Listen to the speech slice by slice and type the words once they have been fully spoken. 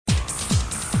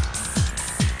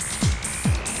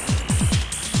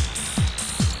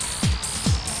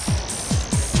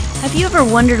Have you ever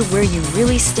wondered where you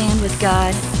really stand with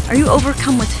God? Are you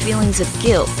overcome with feelings of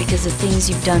guilt because of things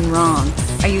you've done wrong?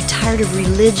 Are you tired of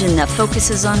religion that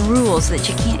focuses on rules that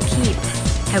you can't keep?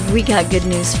 Have we got good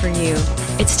news for you?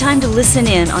 It's time to listen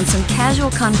in on some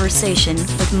casual conversation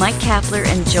with Mike Kapler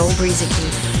and Joel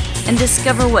Brueseke and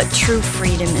discover what true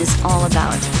freedom is all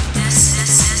about.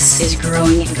 This is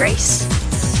Growing in Grace.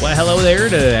 Well, hello there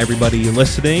to everybody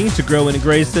listening to Growing in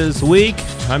Grace this week.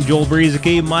 I'm Joel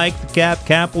Brueseke. Mike the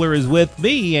Kapler is with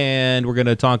me, and we're going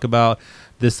to talk about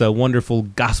this wonderful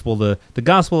gospel, the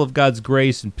gospel of God's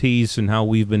grace and peace, and how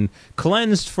we've been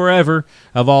cleansed forever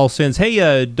of all sins.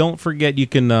 Hey, don't forget you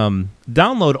can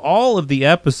download all of the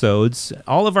episodes.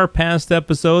 All of our past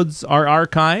episodes are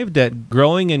archived at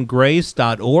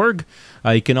growingingrace.org.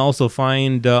 You can also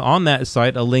find on that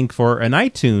site a link for an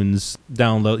iTunes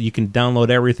download. You can download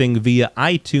everything via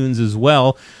iTunes as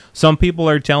well. Some people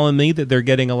are telling me that they're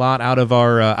getting a lot out of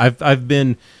our... I've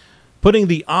been putting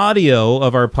the audio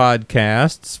of our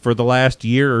podcasts for the last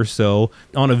year or so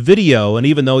on a video, and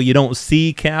even though you don't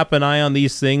see Cap and I on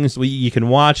these things, you can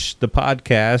watch the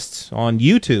podcasts on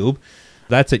YouTube.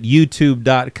 That's at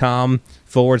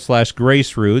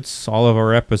youtube.com/GraceRoots. All of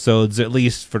our episodes, at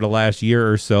least for the last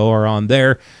year or so, are on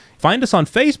there. Find us on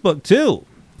Facebook, too.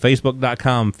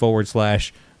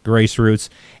 Facebook.com/GraceRoots.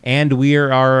 And we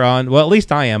are on, well, at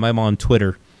least I am. I'm on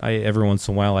Twitter. Every once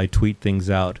in a while, I tweet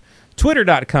things out.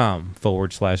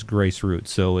 Twitter.com/GraceRoots.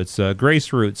 So it's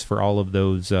GraceRoots for all of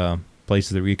those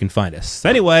places that you can find us.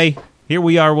 Anyway, here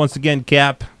we are once again,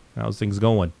 Cap. How's things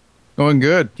going? Going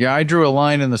good. Yeah, I drew a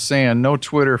line in the sand. No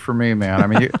Twitter for me, man. I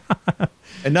mean,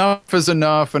 enough is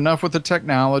enough. Enough with the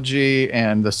technology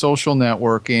and the social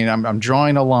networking. I'm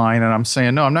drawing a line, and I'm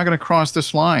saying, no, I'm not going to cross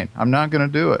this line. I'm not going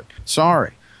to do it.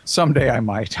 Sorry. Someday I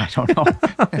might. I don't know.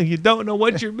 You don't know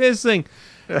what you're missing.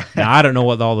 Now, I don't know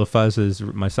what all the fuss is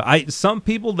myself. Some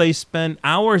people, they spend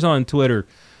hours on Twitter,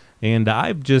 and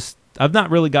I've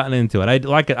not really gotten into it.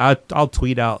 I'll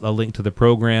tweet out a link to the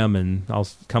program, and I'll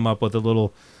come up with a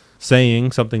little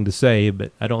saying, something to say,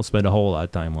 but I don't spend a whole lot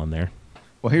of time on there.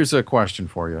 Well, here's a question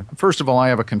for you. First of all, I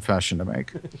have a confession to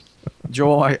make.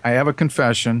 Joel, I have a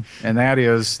confession, and that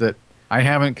is that I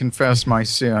haven't confessed my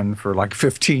sin for like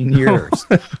 15 years.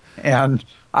 And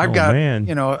I've got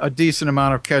a decent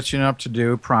amount of catching up to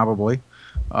do, probably.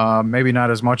 Maybe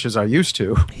not as much as I used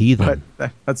to. Heathen.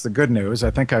 But that's the good news. I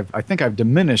think I've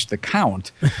diminished the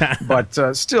count, but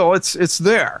still, it's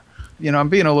there. I'm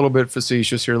being a little bit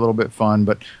facetious here, a little bit fun,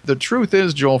 but the truth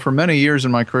is, Joel, for many years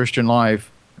in my Christian life,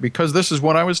 because this is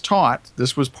what I was taught,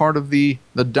 this was part of the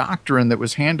doctrine that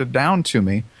was handed down to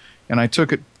me, and I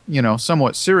took it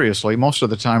somewhat seriously. Most of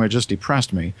the time it just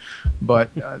depressed me. But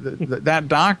that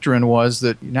doctrine was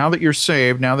that now that you're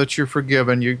saved, now that you're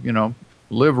forgiven, you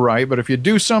live right. But if you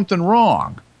do something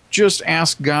wrong, just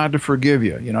ask God to forgive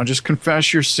you. Just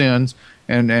confess your sins,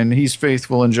 and He's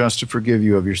faithful and just to forgive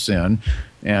you of your sin.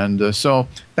 And so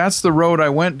that's the road I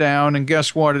went down. And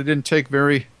guess what? It didn't take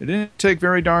very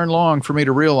darn long for me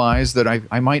to realize that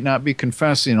I might not be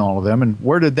confessing all of them. And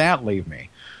where did that leave me?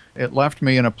 It left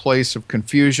me in a place of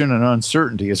confusion and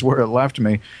uncertainty is where it left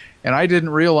me. And I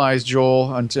didn't realize,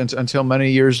 Joel, until many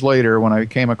years later when I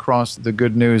came across the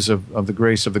good news of the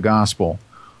grace of the gospel.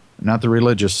 Not the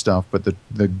religious stuff, but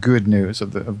the good news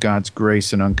of God's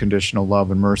grace and unconditional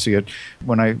love and mercy.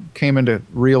 When I came into the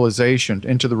realization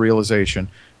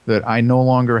that I no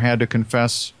longer had to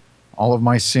confess all of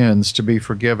my sins to be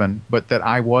forgiven, but that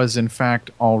I was in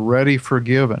fact already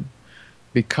forgiven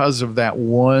because of that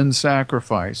one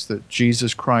sacrifice that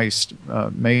Jesus Christ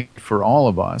made for all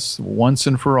of us, once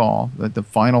and for all, that the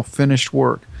final finished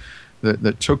work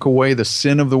that took away the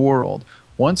sin of the world.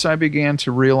 Once I began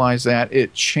to realize that,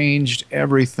 it changed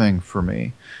everything for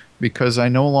me, because I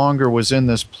no longer was in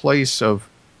this place of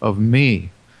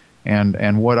me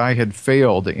and what I had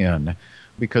failed in.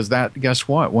 Because guess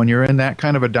what? When you're in that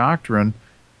kind of a doctrine,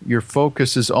 your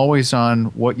focus is always on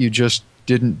what you just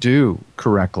didn't do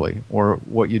correctly or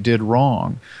what you did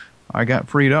wrong. I got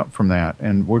freed up from that,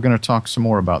 and we're going to talk some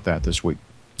more about that this week.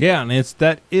 Yeah, and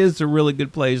that is a really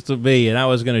good place to be. And I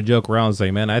was going to joke around and say,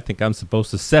 man, I think I'm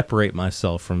supposed to separate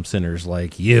myself from sinners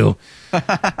like you.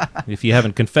 If you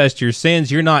haven't confessed your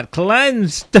sins, you're not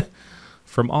cleansed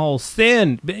from all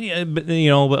sin. But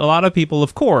a lot of people,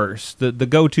 of course, the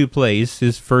go-to place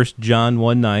is 1 John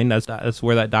 1:9. That's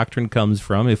where that doctrine comes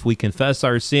from. If we confess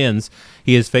our sins,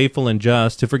 He is faithful and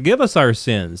just to forgive us our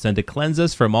sins and to cleanse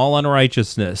us from all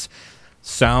unrighteousness.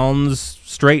 Sounds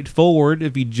straightforward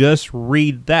if you just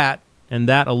read that and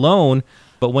that alone,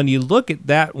 but when you look at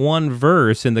that one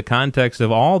verse in the context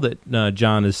of all that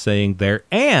John is saying there,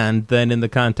 and then in the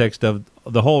context of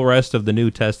the whole rest of the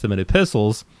New Testament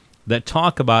epistles, that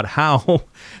talk about how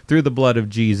through the blood of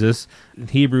Jesus,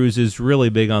 Hebrews is really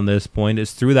big on this point,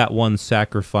 it's through that one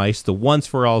sacrifice, the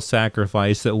once-for-all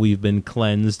sacrifice, that we've been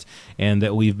cleansed and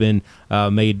that we've been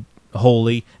made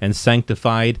holy and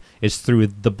sanctified. It's through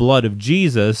the blood of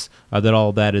Jesus that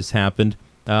all that has happened.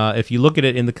 If you look at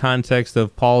it in the context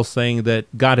of Paul saying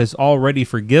that God has already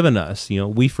forgiven us,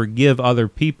 we forgive other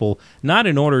people not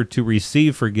in order to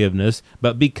receive forgiveness,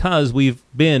 but because we've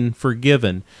been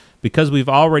forgiven. Because we've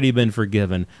already been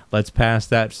forgiven, let's pass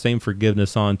that same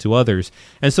forgiveness on to others.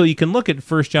 And so you can look at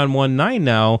 1 John 1:9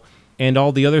 now and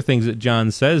all the other things that John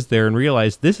says there and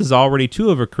realize this is already true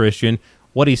of a Christian.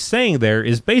 What he's saying there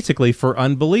is basically for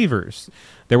unbelievers.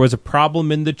 There was a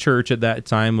problem in the church at that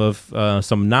time of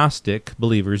some Gnostic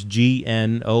believers,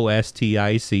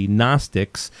 Gnostic,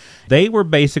 Gnostics. They were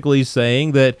basically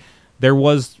saying that there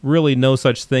was really no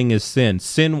such thing as sin.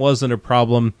 Sin wasn't a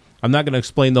problem. I'm not going to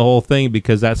explain the whole thing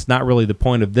because that's not really the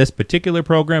point of this particular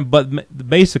program, but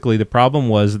basically the problem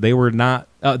was they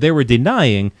were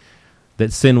denying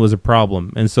that sin was a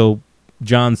problem. And so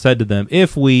John said to them,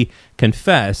 if we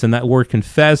confess, and that word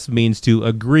confess means to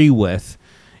agree with,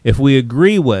 if we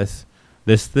agree with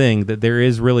this thing, that there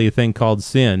is really a thing called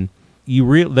sin,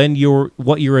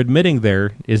 what you're admitting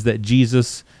there is that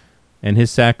Jesus and his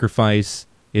sacrifice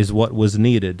is what was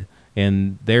needed,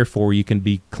 and therefore you can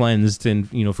be cleansed and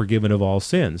forgiven of all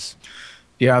sins.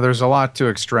 Yeah, there's a lot to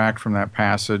extract from that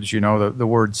passage. The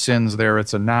word sins there,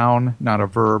 it's a noun, not a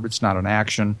verb. It's not an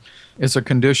action. It's a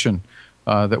condition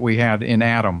that we had in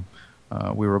Adam.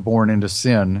 We were born into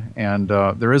sin, and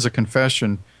there is a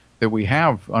confession that we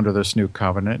have under this new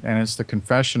covenant, and it's the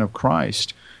confession of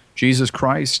Christ, Jesus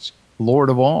Christ, Lord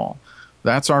of all.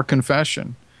 That's our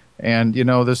confession. And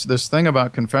this thing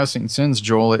about confessing sins,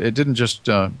 Joel, it didn't just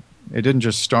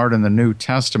start in the New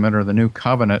Testament or the New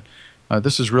Covenant.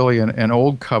 This is really an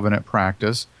old covenant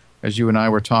practice, as you and I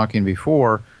were talking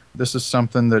before. This is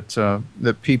something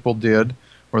that people did,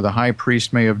 or the high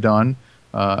priest may have done.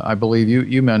 I believe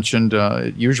you mentioned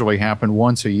it usually happened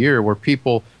once a year,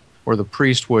 where the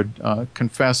priest would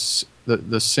confess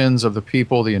the sins of the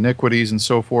people, the iniquities, and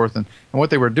so forth. And what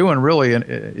they were doing really,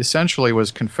 essentially,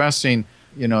 was confessing.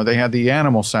 They had the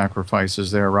animal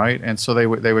sacrifices there, right? And so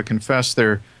they would confess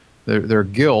their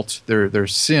guilt, their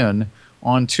sin,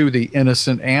 onto the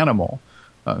innocent animal,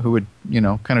 who would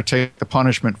kind of take the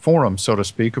punishment for them, so to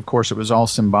speak. Of course, it was all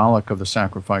symbolic of the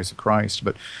sacrifice of Christ.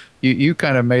 But you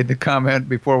kind of made the comment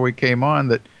before we came on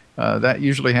that that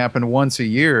usually happened once a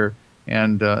year,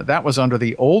 and that was under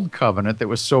the old covenant that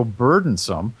was so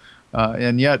burdensome.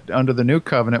 And yet, under the new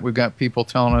covenant, we've got people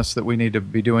telling us that we need to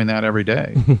be doing that every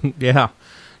day.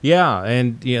 Yeah,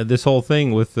 and this whole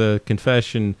thing with the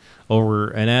confession over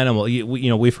an animal.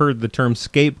 We've heard the term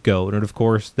scapegoat, and of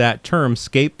course, that term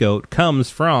scapegoat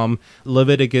comes from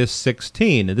Leviticus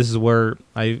 16. And this is where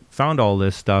I found all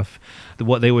this stuff.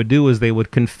 What they would do is they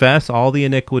would confess all the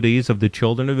iniquities of the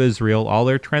children of Israel, all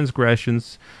their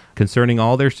transgressions concerning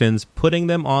all their sins, putting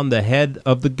them on the head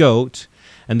of the goat.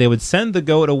 And they would send the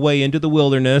goat away into the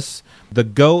wilderness. The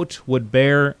goat would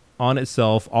bear on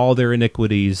itself all their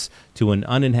iniquities to an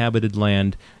uninhabited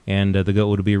land, and the goat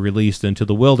would be released into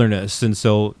the wilderness. And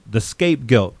so the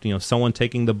scapegoat, someone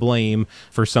taking the blame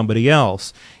for somebody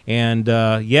else. And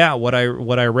what I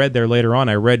read there later on,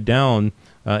 I read down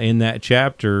in that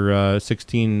chapter,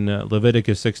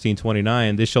 Leviticus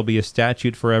 16:29, this shall be a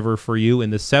statute forever for you in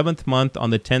the 7th month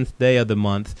on the 10th day of the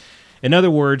month. In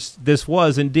other words, this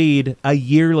was indeed a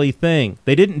yearly thing.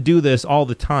 They didn't do this all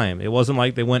the time. It wasn't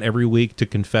like they went every week to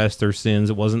confess their sins.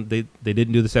 It wasn't they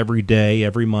didn't do this every day,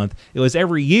 every month. It was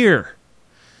every year.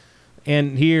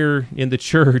 And here in the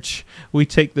church, we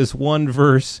take this one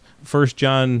verse, 1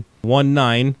 John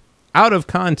 1:9, out of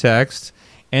context,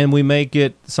 and we make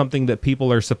it something that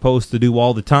people are supposed to do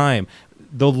all the time.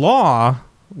 The law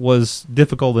was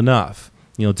difficult enough.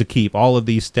 To keep all of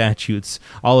these statutes,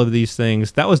 all of these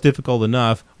things. That was difficult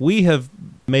enough. We have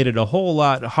made it a whole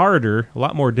lot harder, a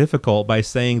lot more difficult by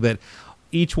saying that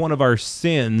each one of our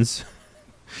sins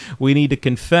we need to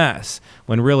confess,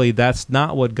 when really that's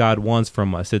not what God wants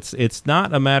from us. It's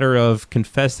not a matter of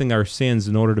confessing our sins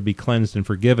in order to be cleansed and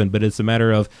forgiven, but it's a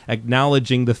matter of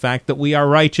acknowledging the fact that we are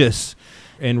righteous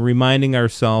and reminding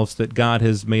ourselves that God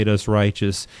has made us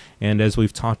righteous. And as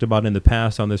we've talked about in the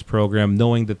past on this program,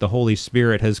 knowing that the Holy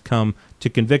Spirit has come to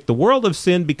convict the world of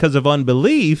sin because of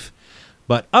unbelief,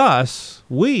 but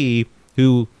we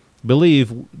who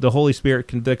believe, the Holy Spirit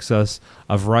convicts us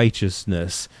of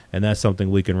righteousness, and that's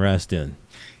something we can rest in.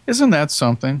 Isn't that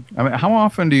something? I mean, how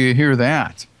often do you hear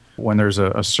that when there's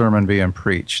a sermon being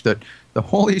preached, that the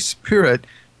Holy Spirit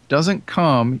doesn't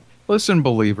come? Listen,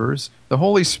 believers, the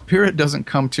Holy Spirit doesn't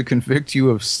come to convict you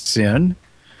of sin.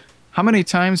 How many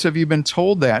times have you been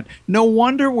told that? No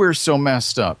wonder we're so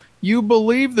messed up. You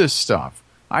believe this stuff.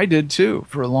 I did too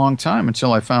for a long time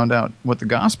until I found out what the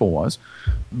gospel was.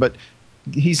 But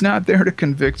he's not there to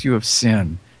convict you of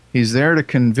sin. He's there to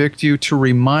convict you, to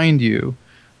remind you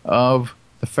of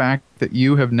the fact that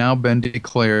you have now been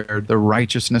declared the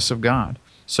righteousness of God.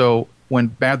 So when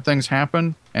bad things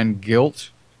happen and guilt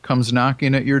comes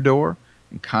knocking at your door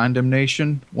and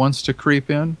condemnation wants to creep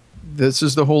in, this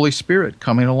is the Holy Spirit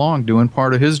coming along, doing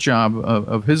part of his job,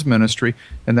 of his ministry,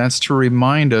 and that's to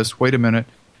remind us, wait a minute,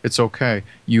 it's okay.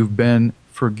 You've been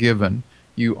forgiven.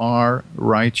 You are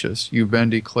righteous. You've been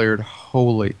declared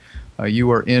holy. You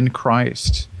are in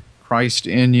Christ. Christ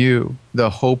in you,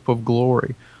 the hope of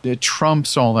glory. It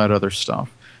trumps all that other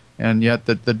stuff. And yet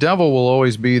the devil will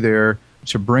always be there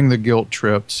to bring the guilt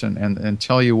trips and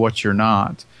tell you what you're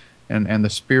not. And the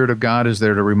Spirit of God is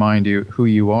there to remind you who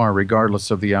you are, regardless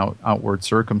of the outward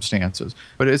circumstances.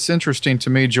 But it's interesting to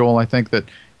me, Joel, I think that,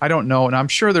 I don't know, and I'm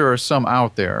sure there are some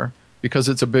out there, because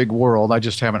it's a big world, I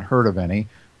just haven't heard of any.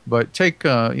 But take,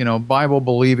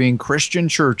 Bible-believing Christian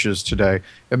churches today.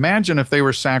 Imagine if they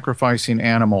were sacrificing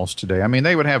animals today. I mean,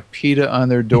 they would have PETA on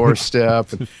their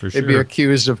doorstep. And they'd be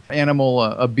accused of animal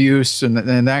abuse and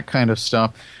that kind of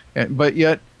stuff. But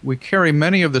yet, we carry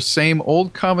many of the same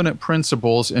old covenant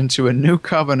principles into a new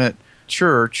covenant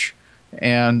church,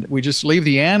 and we just leave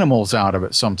the animals out of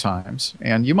it sometimes.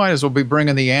 And you might as well be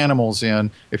bringing the animals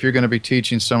in if you're going to be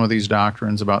teaching some of these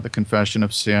doctrines about the confession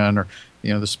of sin, or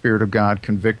the Spirit of God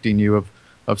convicting you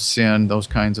of sin, those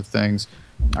kinds of things.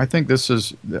 I think this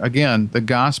is, again, the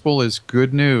gospel is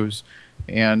good news.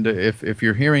 And if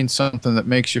you're hearing something that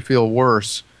makes you feel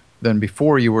worse than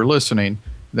before you were listening,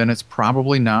 then it's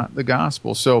probably not the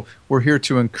gospel. So we're here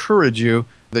to encourage you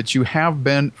that you have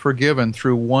been forgiven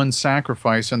through one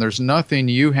sacrifice, and there's nothing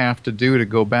you have to do to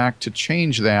go back to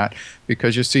change that,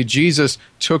 because you see, Jesus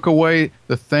took away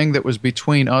the thing that was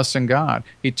between us and God.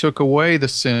 He took away the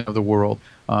sin of the world,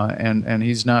 and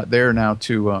he's not there now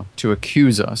to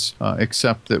accuse us,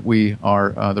 except that we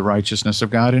are the righteousness of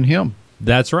God in him.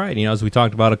 That's right. As we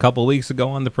talked about a couple of weeks ago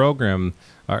on the program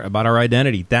about our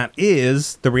identity, that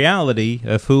is the reality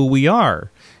of who we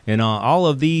are. And all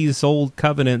of these old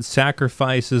covenant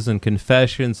sacrifices and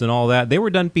confessions and all that, they were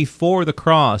done before the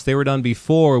cross. They were done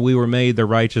before we were made the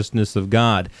righteousness of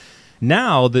God.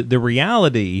 Now, the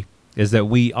reality is that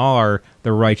we are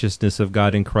the righteousness of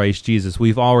God in Christ Jesus.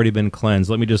 We've already been cleansed.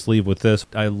 Let me just leave with this.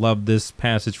 I love this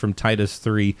passage from Titus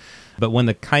 3. But when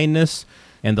the kindness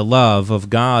and the love of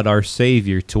God our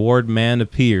Savior toward man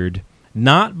appeared,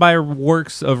 not by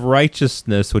works of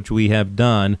righteousness which we have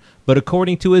done, but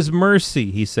according to his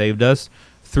mercy he saved us,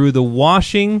 through the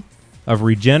washing of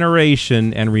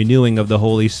regeneration and renewing of the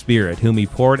Holy Spirit, whom he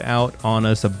poured out on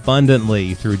us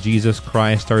abundantly through Jesus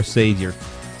Christ our Savior,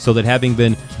 so that having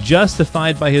been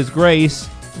justified by his grace,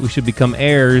 we should become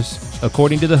heirs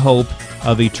according to the hope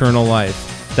of eternal life.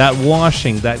 That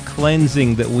washing, that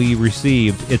cleansing that we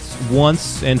received, it's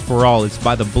once and for all. It's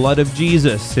by the blood of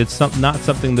Jesus. It's not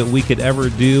something that we could ever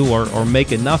do or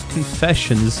make enough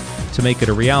confessions to make it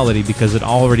a reality, because it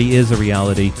already is a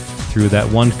reality through that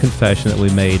one confession that we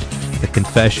made, the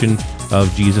confession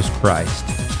of Jesus Christ.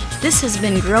 This has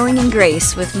been Growing in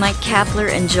Grace with Mike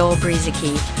Kapler and Joel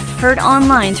Brizicki, heard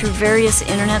online through various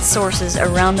internet sources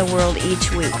around the world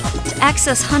each week. To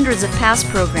access hundreds of past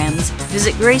programs,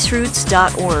 visit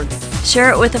graceroots.org.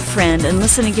 Share it with a friend and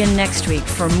listen again next week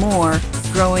for more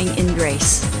Growing in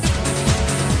Grace.